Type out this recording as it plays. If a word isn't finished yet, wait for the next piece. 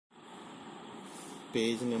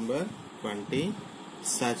Page number 20.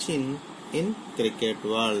 Sachin in cricket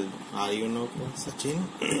world. Are you know Sachin?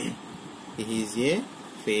 He is a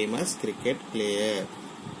famous cricket player.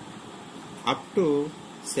 Up to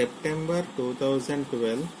September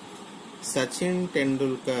 2012, Sachin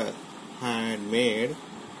Tendulkar had made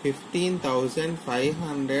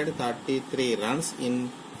 15,533 runs in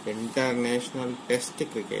international test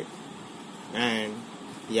cricket and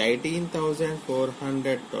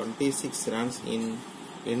 18,426 runs in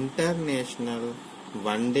international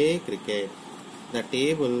one-day cricket. The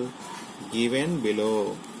table given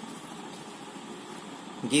below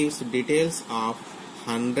gives details of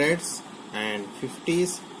hundreds and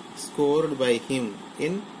fifties scored by him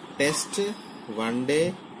in test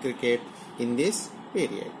one-day cricket in this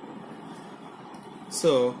period.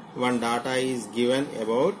 So, one data is given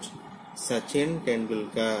about Sachin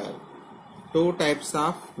Tendulkar. Two types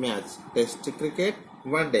of match, test cricket,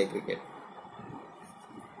 one-day cricket.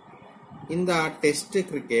 In the test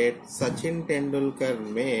cricket, Sachin Tendulkar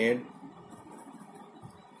made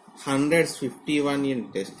 151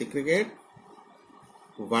 in test cricket,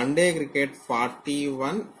 one-day cricket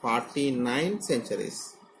 49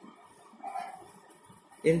 centuries.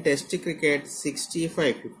 In test cricket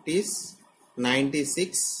 65 50s,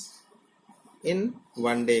 96 in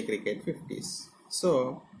one-day cricket 50s.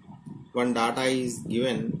 So, one data is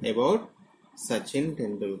given about Sachin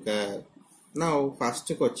Tendulkar. Now,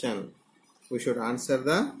 first question. We should answer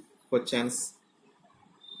the questions.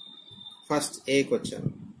 First A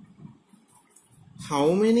question.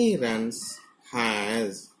 How many runs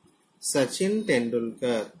has Sachin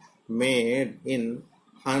Tendulkar made in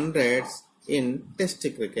hundreds in test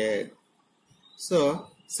cricket? So,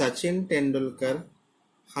 Sachin Tendulkar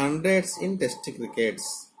hundreds in test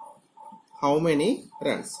crickets. How many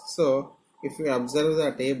runs? So, if you observe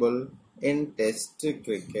the table in test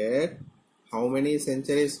cricket, how many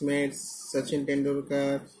centuries made Sachin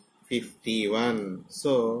Tendulkar? 51.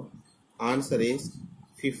 So, answer is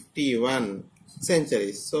 51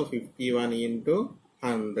 centuries. So, 51 into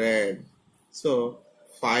 100. So,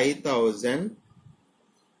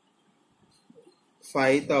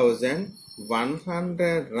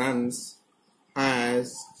 5,100 runs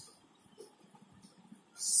has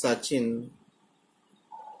Sachin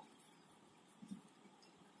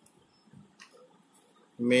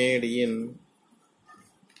made in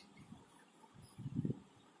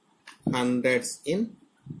hundreds in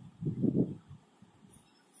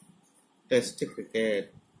test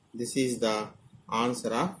cricket. This is the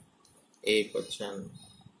answer of A question.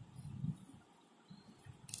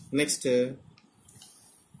 Next,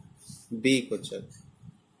 B question.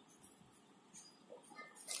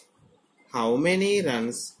 How many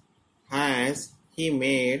runs has he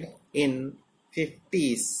made in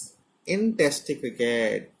 50s in test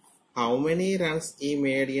cricket? How many runs he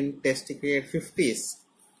made in test cricket 50s?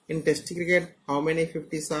 In test cricket, how many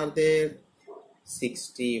 50s are there?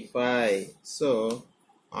 65. So,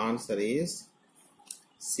 answer is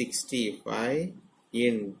 65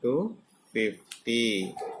 into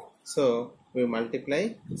 50. So, we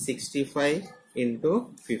multiply 65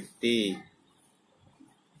 into 50.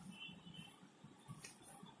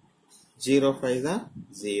 0 5 is the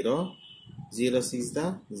 0, 0 6 is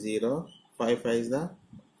the 0, 5 5 is the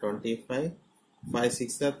 25, 5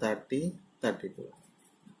 6 is the 30, 32.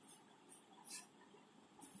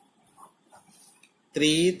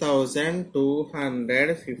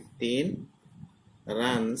 3,215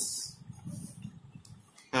 runs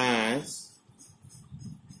has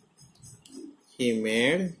he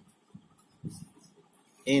made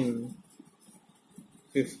in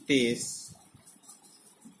 50s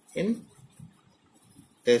in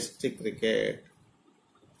test cricket.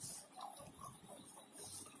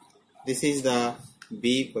 This is the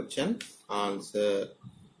B question answer.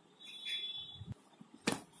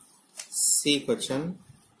 C question.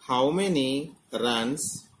 How many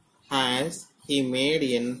runs has he made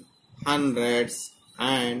in hundreds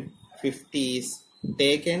and 50s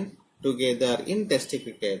taken together in test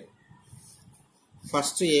cricket?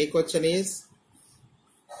 First A question is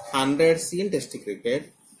hundreds in test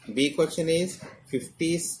cricket. B question is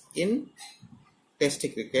 50s in test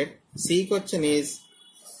cricket. C question is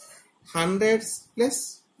hundreds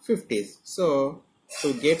plus 50s. So,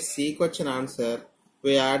 to get C question answer,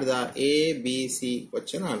 we add the A, B, C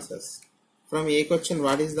question answers. From A question,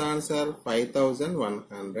 what is the answer?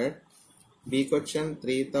 5,100. B question,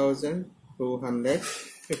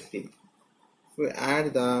 3,250. We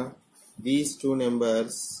add these two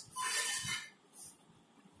numbers,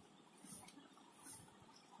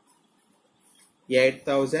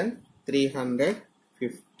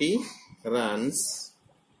 8,350 runs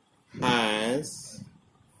has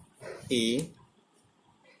he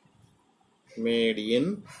made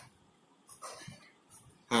in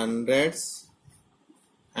hundreds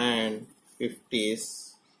and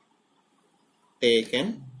fifties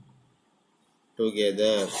taken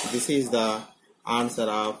together. This is the answer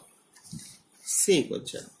of C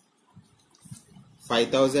question.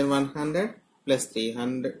 5100 plus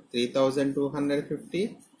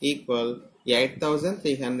 3250 equal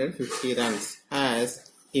 8350 runs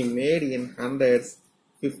as he made in hundreds,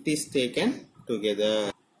 fifties taken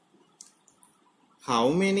together. How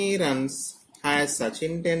many runs has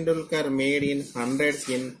Sachin Tendulkar made in hundreds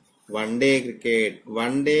in one day cricket?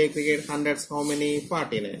 One day cricket hundreds, how many?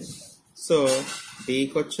 49. So D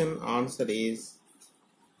question answer is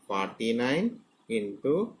 49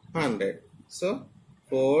 into 100. So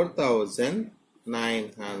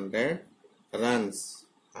 4900 runs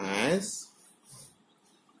as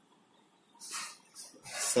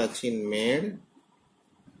Sachin made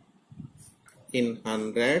in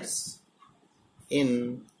hundreds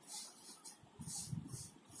in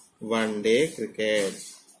one day cricket.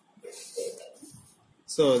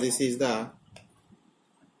 So this is the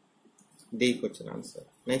D question answer.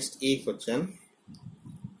 Next E question.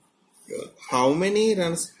 How many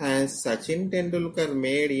runs has Sachin Tendulkar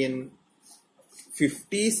made in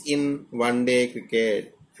 50s in one day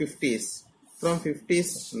cricket? 50s. From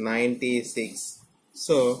 50s, 96.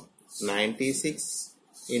 So 96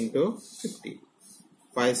 into 50.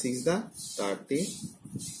 5 6 the 30.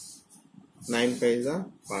 9 5 the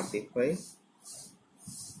 45.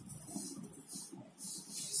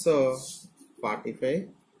 So 45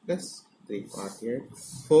 plus 348.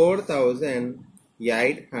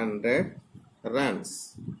 4800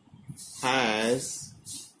 runs has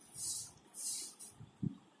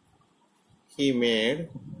he made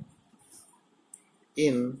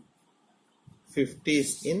in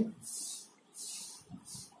 50s in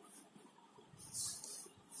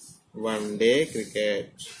one day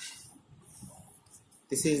cricket.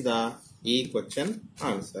 This is the E question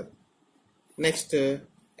answer. Next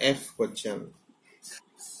F question.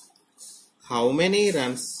 How many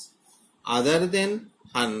runs other than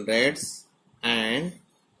hundreds and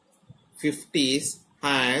fifties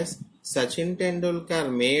has Sachin Tendulkar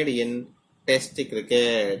made in Test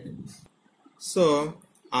cricket? So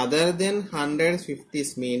other than hundreds,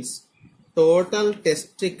 fifties means total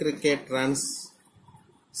Test cricket runs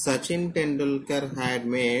Sachin Tendulkar had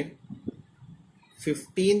made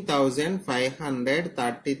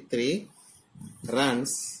 15,533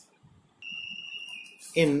 runs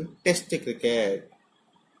in Test cricket.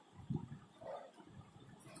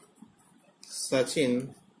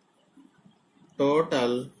 Sachin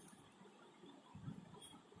total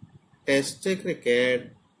Test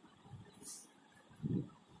cricket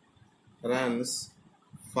runs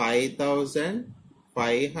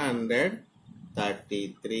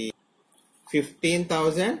 5,533.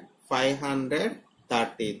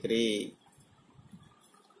 15,533.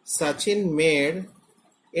 Sachin made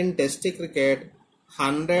in Test cricket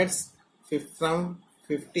hundreds from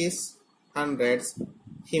 50s hundreds.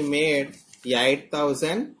 He made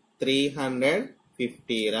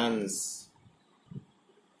 8,350 runs.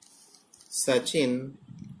 Sachin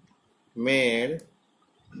made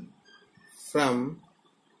from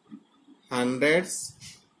hundreds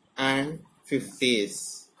and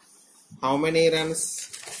fifties. How many runs?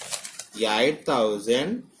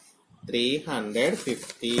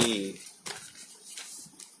 8,350.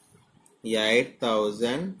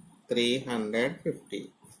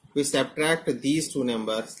 8,350. We subtract these two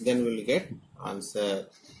numbers, then we will get answer.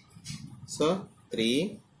 So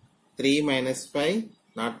 3 minus 5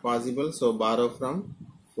 not possible, so borrow from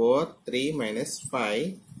 4. 3 minus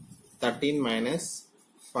 5, 13 minus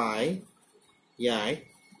 5, 8.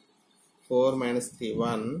 4 minus 3,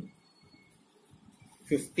 1.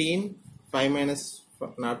 15, 5 minus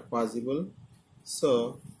not possible,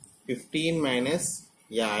 so 15 minus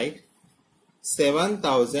 8,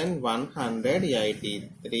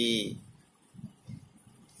 7,183.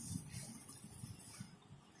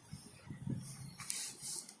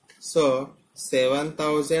 So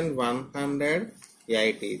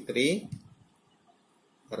 7,183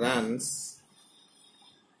 runs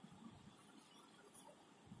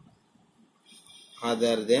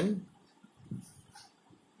other than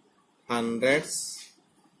hundreds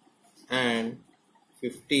and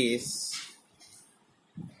fifties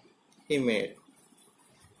he made.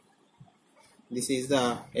 This is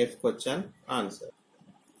the F question answer.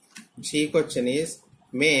 G question is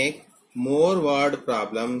make more word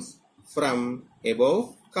problems from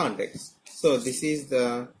above context. So this is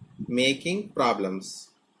the making problems.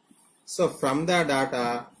 So from the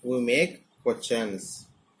data we make questions.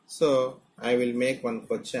 So I will make one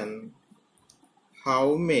question.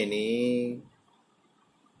 How many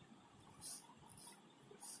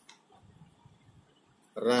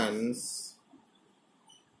runs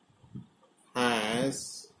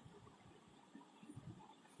has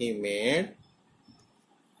he made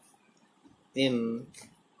in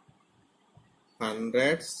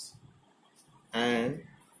hundreds and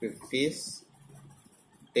fifties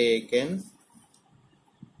taken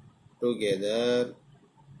together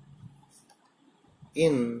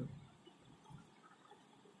in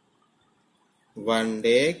one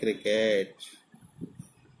day cricket?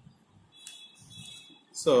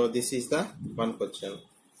 So this is the one question.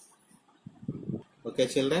 Okay,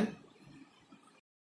 children.